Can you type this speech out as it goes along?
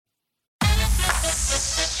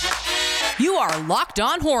You are Locked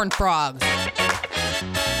On Horned Frogs,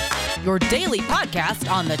 your daily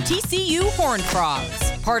podcast on the TCU Horned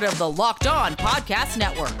Frogs, part of the Locked On Podcast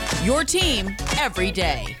Network, your team every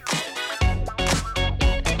day.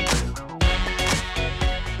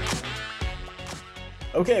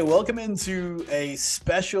 Okay, welcome into a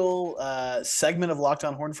special segment of Locked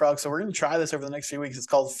On Horned Frogs. So we're going to try this over the next few weeks. It's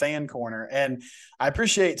called Fan Corner, and I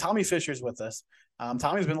appreciate Tommy Fisher's with us.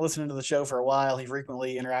 Tommy's been listening to the show for a while. He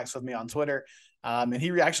frequently interacts with me on Twitter, and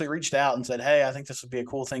he actually reached out and said, hey, I think this would be a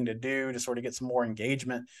cool thing to do to sort of get some more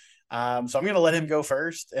engagement. So I'm going to let him go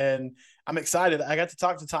first, and I'm excited. I got to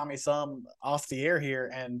talk to Tommy some off the air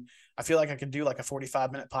here, and I feel like I could do like a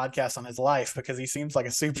 45-minute podcast on his life because he seems like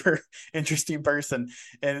a super interesting person.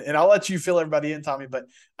 And I'll let you fill everybody in, Tommy, but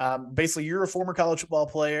basically you're a former college football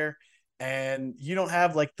player and you don't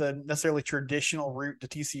have like the necessarily traditional route to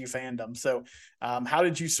TCU fandom. So how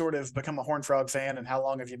did you sort of become a Horned Frog fan, and how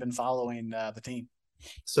long have you been following the team?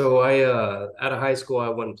 So I, out of high school, I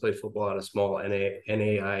went and played football at a small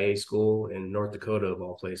NAIA school in North Dakota, of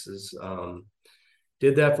all places.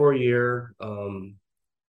 Did that for a year.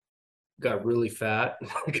 Got really fat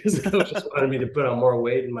because the coach just wanted me to put on more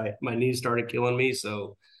weight, and my knees started killing me.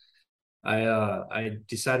 So I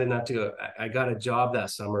decided not to go. I got a job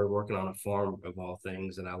that summer working on a farm, of all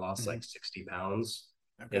things, and I lost like 60 pounds.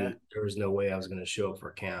 Okay. And there was no way I was going to show up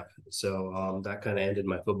for camp. So that kind of ended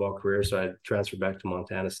my football career. So I transferred back to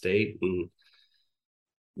Montana State and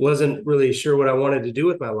wasn't really sure what I wanted to do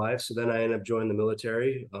with my life. So then I ended up joining the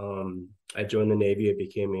military. I joined the Navy. I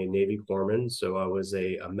became a Navy corpsman. So I was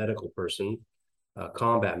a medical person,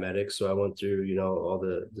 combat medic. So I went through, all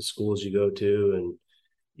the schools you go to, and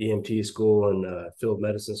EMT school and field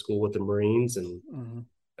medicine school with the Marines, and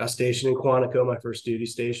got stationed in Quantico, my first duty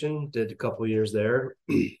station, did a couple of years there.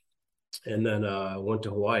 And then went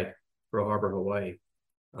to Hawaii, Pearl Harbor, Hawaii,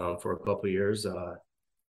 for a couple of years.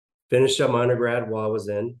 Finished up my undergrad while I was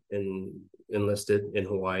enlisted in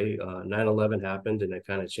Hawaii. 9/11 happened, and it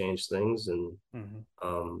kind of changed things. And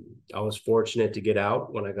I was fortunate to get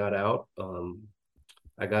out. When I got out,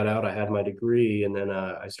 I had my degree, and then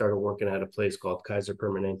I started working at a place called Kaiser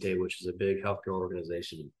Permanente, which is a big healthcare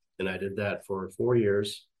organization. And I did that for 4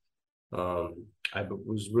 years. I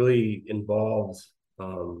was really involved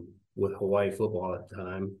with Hawaii football at the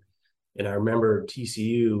time. And I remember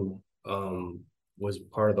TCU was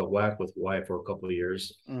part of the WAC with Hawaii for a couple of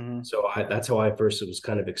years. So that's how I first was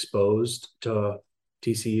kind of exposed to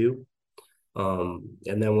TCU. And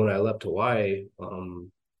then when I left Hawaii,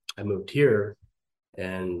 I moved here,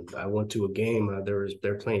 and I went to a game.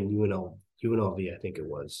 They're playing UNLV, I think it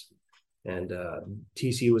was. And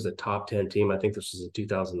TCU was a top 10 team. I think this was in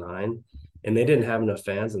 2009, and they didn't have enough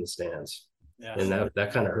fans in the stands. Yeah. And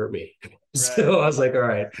that kind of hurt me. Right. So I was like, all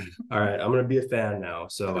right, I'm going to be a fan now.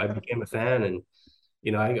 So I became a fan, and,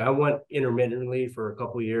 I went intermittently for a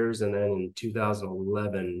couple of years. And then in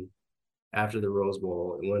 2011, after the Rose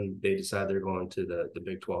Bowl, when they decided they're going to the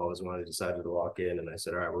Big 12, is when I decided to lock in. And I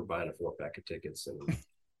said, all right, we're buying a 4-pack of tickets, and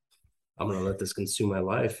I'm going to let this consume my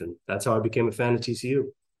life. And that's how I became a fan of TCU.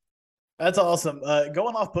 That's awesome.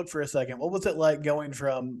 Going off book for a second, what was it like going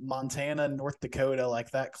from Montana, North Dakota, like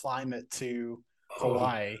that climate, to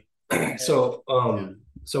Hawaii? So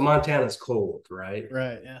Montana's cold, right?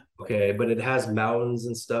 Right, yeah. Okay, but it has mountains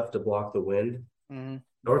and stuff to block the wind.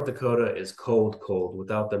 North Dakota is cold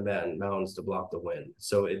without the mountains to block the wind.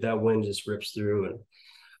 So that wind just rips through. And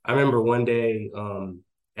I remember one day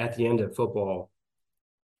at the end of football,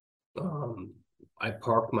 I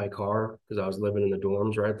parked my car because I was living in the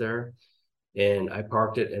dorms right there. And I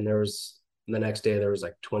parked it, and the next day there was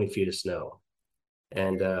like 20 feet of snow,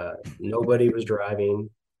 and nobody was driving.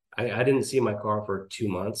 I didn't see my car for 2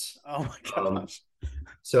 months. Oh my gosh.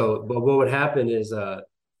 But what would happen is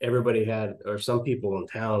everybody had, or some people in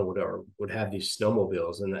town would have these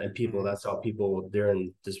snowmobiles, and people, that's how people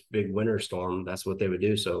during this big winter storm, that's what they would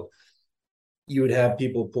do. So you would have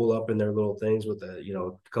people pull up in their little things with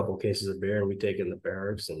a couple of cases of beer, and we take it in the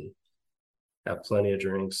barracks and have plenty of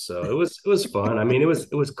drinks. So it was fun. I mean, it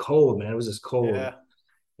was cold, man. It was just cold. Yeah.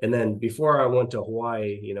 And then before I went to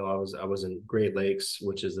Hawaii, I was in Great Lakes,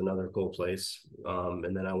 which is another cool place.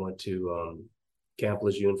 And then I went to Camp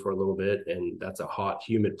Lejeune for a little bit, and that's a hot,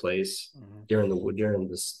 humid place during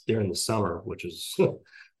the summer, which is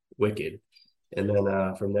wicked. And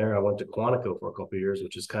then from there, I went to Quantico for a couple of years,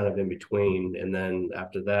 which is kind of in between. And then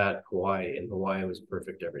after that, Hawaii. And Hawaii was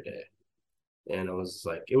perfect every day. And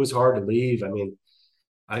it was hard to leave. I mean,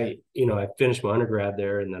 I finished my undergrad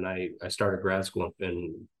there, and then I started grad school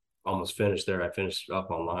and almost finished there. I finished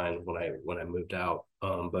up online when I moved out.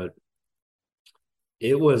 But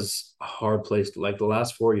it was a hard place. Like the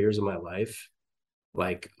last 4 years of my life,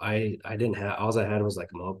 like I didn't have, all I had was like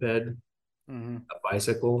a moped, Mm-hmm. a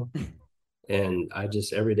bicycle. And I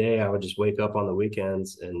just every day I would just wake up on the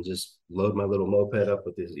weekends and just load my little moped up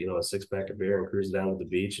with this, a 6 pack of beer and cruise down to the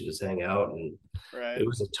beach and just hang out. And Right. it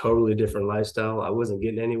was a totally different lifestyle. I wasn't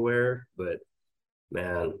getting anywhere, but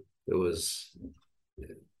man, it was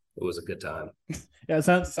a good time. Yeah, it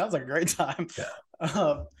sounds like a great time.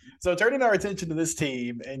 Yeah. So turning our attention to this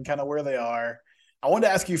team and kind of where they are, I wanted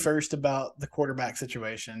to ask you first about the quarterback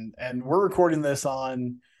situation. And we're recording this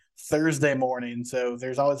on Thursday morning, so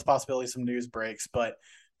there's always a possibility some news breaks. But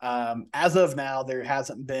as of now, there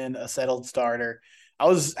hasn't been a settled starter. I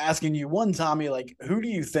was asking you one, Tommy, like, who do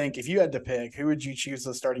you think, if you had to pick, who would you choose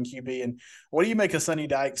as starting QB? And what do you make of Sonny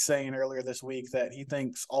Dykes saying earlier this week that he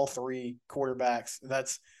thinks all three quarterbacks,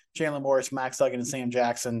 that's Chandler Morris, Max Duggan, and Sam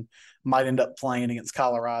Jackson, might end up playing against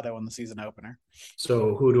Colorado in the season opener?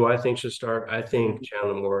 So who do I think should start? I think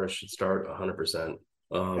Chandler Morris should start 100%.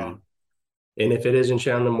 Okay. And if it isn't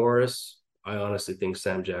Chandler Morris, I honestly think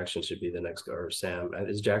Sam Jackson should be the next guy. Or Sam,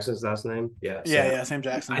 is Jackson's last name? Yeah. Sam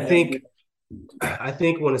Jackson. I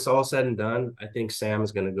think when it's all said and done, I think Sam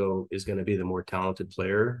is going to be the more talented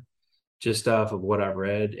player, just off of what I've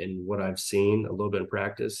read and what I've seen a little bit in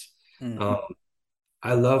practice. Mm-hmm.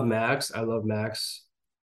 I love Max.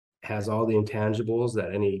 Has all the intangibles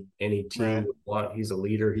that any team would want. He's a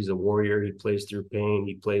leader. He's a warrior. He plays through pain.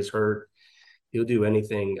 He plays hurt. He'll do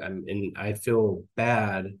anything. And I feel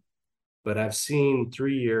bad, but I've seen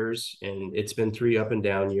 3 years, and it's been 3 up and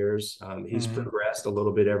down years. He's progressed a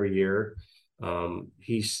little bit every year.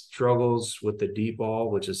 He struggles with the deep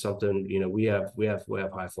ball, which is something, we have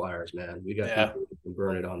high flyers, man. We got people who can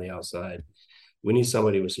burn it on the outside. We need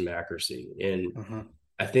somebody with some accuracy. And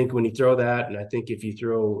I think when you throw that, and I think if you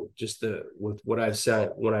throw just with what I've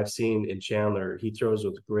seen in Chandler, he throws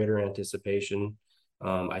with greater anticipation.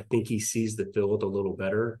 I think he sees the field a little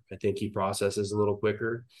better. I think he processes a little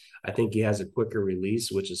quicker. I think he has a quicker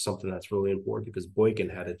release, which is something that's really important because Boykin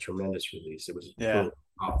had a tremendous release. It was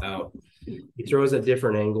popped out. He throws at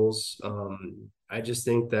different angles. I just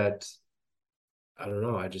think that, I don't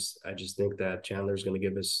know. I just think that Chandler's going to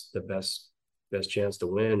give us the best chance to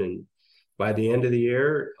win. And by the end of the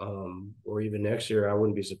year, or even next year, I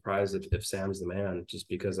wouldn't be surprised if Sam's the man, just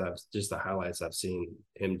because just the highlights I've seen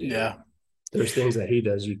him do. Yeah. There's things that he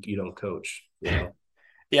does you don't coach.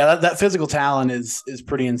 Yeah, that physical talent is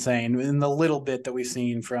pretty insane. In the little bit that we've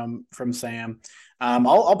seen from Sam,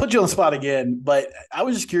 I'll put you on the spot again, but I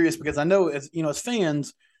was just curious because I know as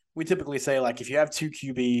fans, we typically say like if you have 2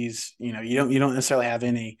 QBs, you don't necessarily have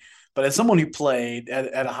any. But as someone who played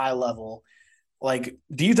at a high level, like,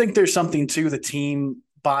 do you think there's something to the team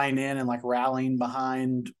buying in and like rallying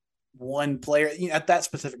behind one player at that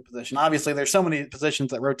specific position? Obviously, there's so many positions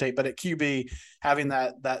that rotate, but at QB, having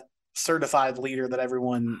that certified leader that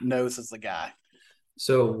everyone knows is the guy.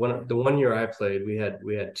 So the 1 year I played, we had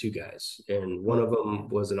 2 guys, and one of them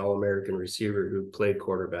was an All-American receiver who played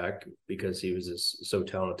quarterback because he was just so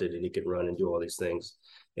talented and he could run and do all these things.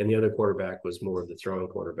 And the other quarterback was more of the throwing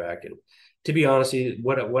quarterback. And to be honest,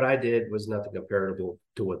 what I did was nothing comparable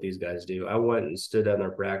to what these guys do. I went and stood on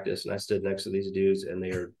their practice, and I stood next to these dudes, and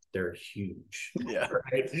they're huge,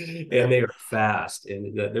 right? And they are fast,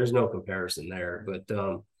 and there's no comparison there. But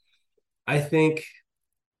I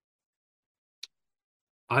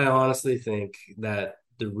honestly think that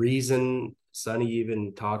the reason Sonny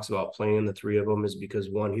even talks about playing the 3 of them is because,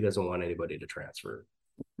 one, he doesn't want anybody to transfer.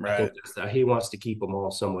 Right. I think he wants to keep them all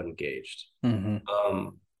somewhat engaged.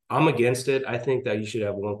 I'm against it. I think that you should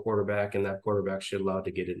have one quarterback, and that quarterback should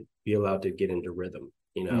be allowed to get into rhythm,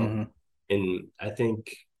 And I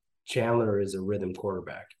think Chandler is a rhythm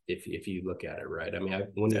quarterback if you look at it, right? I mean,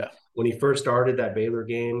 when he first started that Baylor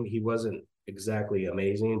game, he wasn't exactly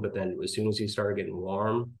amazing, but then as soon as he started getting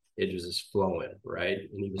warm, it was just flowing, right?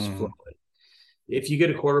 And he was flowing. If you get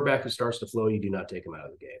a quarterback who starts to flow, you do not take him out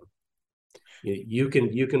of the game. You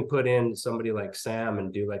can put in somebody like Sam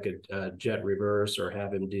and do like a jet reverse or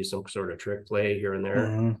have him do some sort of trick play here and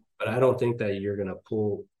there. But I don't think that you're going to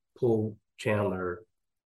pull Chandler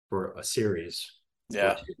for a series.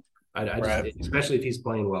 Yeah. Especially if he's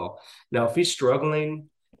playing well. Now, if he's struggling,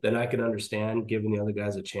 then I can understand giving the other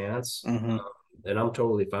guys a chance. And I'm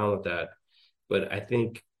totally fine with that. But I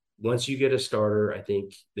think once you get a starter, I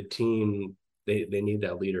think the team, they need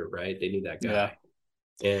that leader, right? They need that guy.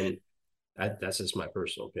 Yeah. And that's just my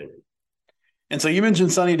personal opinion. And so you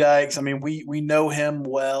mentioned Sonny Dykes. I mean, we know him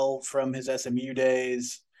well from his SMU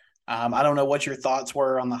days. I don't know what your thoughts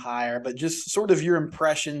were on the hire, but just sort of your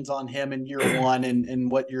impressions on him in year one and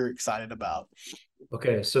what you're excited about.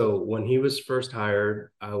 Okay, so when he was first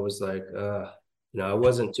hired, I was like, I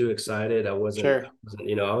wasn't too excited. Sure.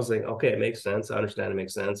 I was like, okay, it makes sense. I understand it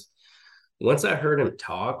makes sense. Once I heard him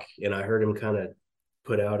talk and I heard him kind of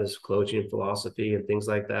put out his coaching philosophy and things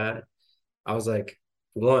like that, I was like,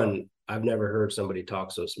 one, I've never heard somebody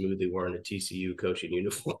talk so smoothly wearing a TCU coaching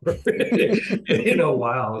uniform in a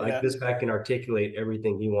while. Like Yeah. this guy can articulate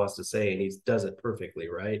everything he wants to say and he does it perfectly,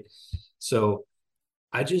 right? So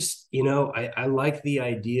I just, I like the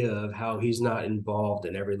idea of how he's not involved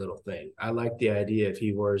in every little thing. I like the idea if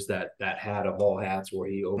he wears that hat of all hats where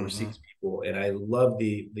he Mm-hmm. oversees people. And I love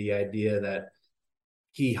the idea that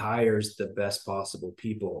he hires the best possible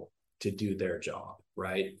people to do their job,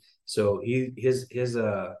 right? So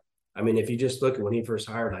I mean, if you just look at when he first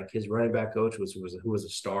hired, like his running back coach who was a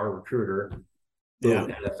star recruiter, Yeah.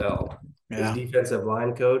 boom, NFL. His Yeah. defensive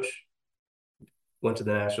line coach went to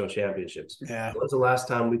the national championships. Yeah. When's the last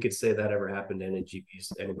time we could say that ever happened to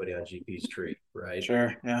anybody on GP's tree, right?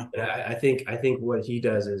 Sure. Yeah. And I think what he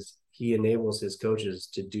does is he enables his coaches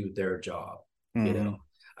to do their job. You know, Mm-hmm.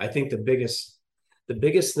 I think the biggest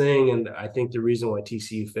thing, and I think the reason why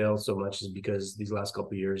TCU failed so much is because these last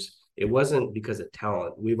couple of years, it wasn't because of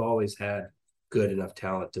talent. We've always had good enough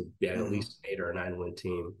talent to be at least an 8 or a 9 win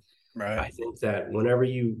team. Right. I think that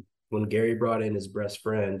when Gary brought in his best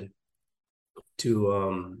friend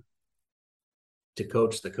to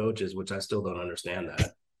coach the coaches, which I still don't understand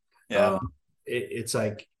that. Yeah. It's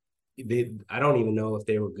like I don't even know if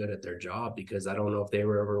they were good at their job because I don't know if they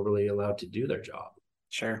were ever really allowed to do their job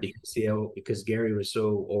Sure. because Gary was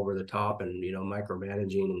so over the top and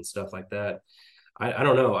micromanaging and stuff like that. I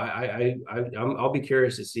don't know. I'll be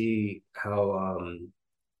curious to see how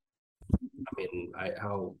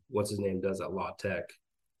how what's his name does at La Tech.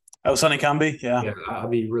 Oh, Sonny Cumby. Yeah. Yeah, I'll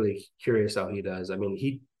be really curious how he does. I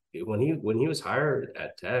mean, when he was hired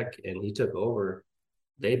at Tech and he took over,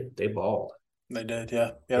 they balled. They did.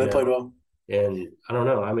 Yeah. Yeah. You They played know, well. and I don't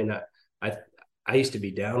know. I mean, I I used to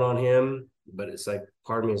be down on him, but it's like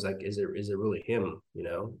part of me is like, is it really him? Is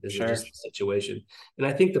it Sure. just the situation? And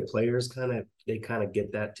I think the players kind of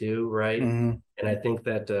get that too, right? Mm-hmm. And I think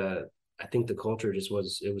the culture just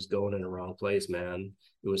was going in the wrong place, man.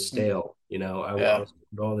 It was stale. I Yeah. was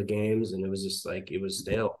at all the games and it was just like it was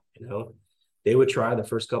stale. They would try the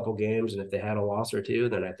first couple games, and if they had a loss or two,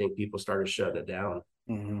 then I think people started shutting it down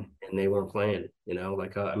Mm-hmm. and they weren't playing.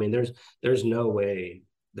 Like I mean, there's no way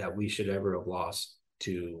that we should ever have lost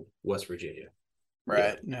to West Virginia.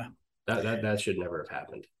 Right. Yeah. That should never have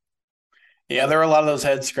happened. Yeah, there are a lot of those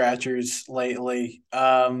head scratchers lately.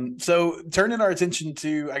 So turning our attention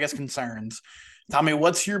to, I guess, concerns. Tommy,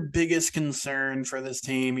 what's your biggest concern for this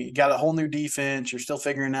team? You got a whole new defense. You're still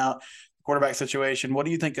figuring out the quarterback situation. What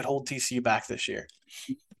do you think could hold TCU back this year?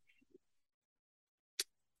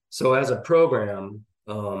 So as a program,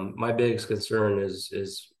 my biggest concern is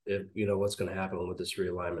if what's going to happen with this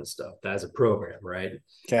realignment stuff. That's a program, right?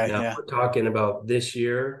 Okay. Now Yeah. we're talking about this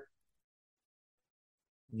year.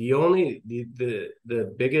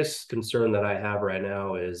 The biggest concern that I have right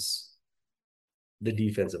now is the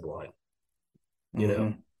defensive line.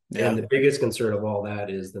 Mm-hmm. Yeah. And the biggest concern of all that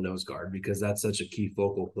is the nose guard, because that's such a key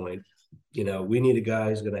focal point. We need a guy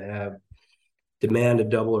who's going to demand a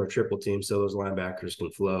double or triple team so those linebackers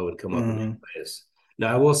can flow and come up and make plays.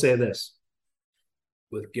 Now, I will say this.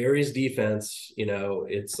 With Gary's defense,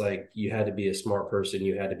 it's like you had to be a smart person.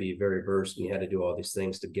 You had to be very versed and you had to do all these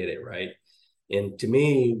things to get it right. And to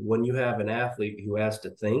me, when you have an athlete who has to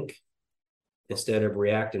think instead of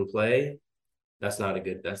react and play, that's not a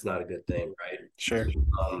good thing, right? Sure.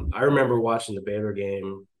 I remember watching the Baylor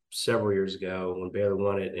game several years ago when Baylor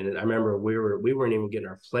won it, and I remember we weren't even getting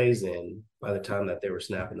our plays in by the time that they were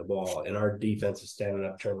snapping the ball, and our defense is standing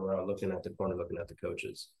up, turning around, looking at the corner, looking at the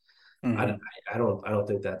coaches. Mm-hmm. I don't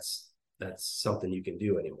think that's something you can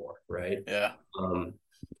do anymore, right? Yeah.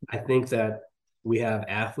 I think that we have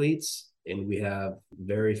athletes and we have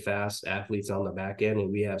very fast athletes on the back end,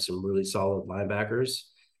 and we have some really solid linebackers.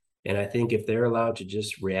 And I think if they're allowed to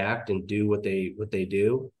just react and do what they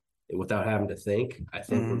do without having to think, I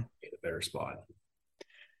think we're in a better spot.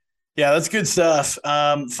 Yeah, that's good stuff.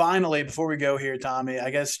 Finally, before we go here, Tommy,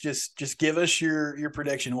 I guess just give us your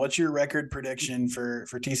prediction. What's your record prediction for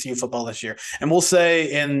TCU football this year? And we'll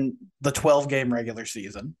say in the 12-game regular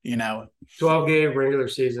season, 12-game regular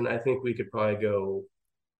season, I think we could probably go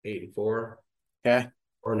 8-4. Okay.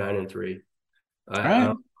 Or 9-3. All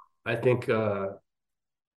right. I think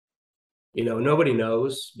nobody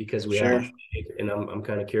knows because we Sure. haven't played, and I'm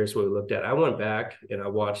kind of curious what we looked at. I went back and I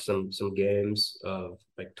watched some games of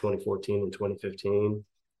like 2014 and 2015,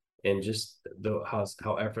 and just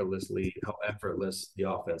how effortless the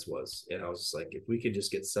offense was. And I was just like, if we could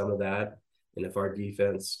just get some of that, and if our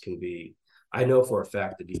defense can be, I know for a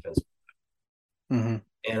fact the defense, and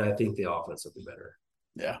I think the offense will be better.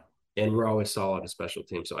 Yeah. And we're always solid at special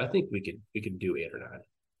teams. So I think we could do 8 or 9.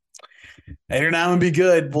 8 or 9 would be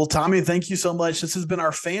good. Well, Tommy, thank you so much. This has been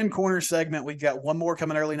our Fan Corner segment. We've got one more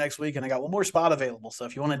coming early next week, and I got one more spot available. So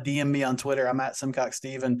if you want to DM me on Twitter, I'm at Simcox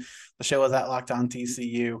Steven. The show is at Locked On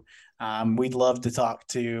TCU. We'd love to talk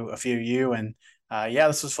to a few of you. And yeah,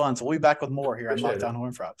 this was fun. So we'll be back with more here on Locked On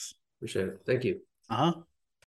Horned Frogs. Appreciate it. Thank you.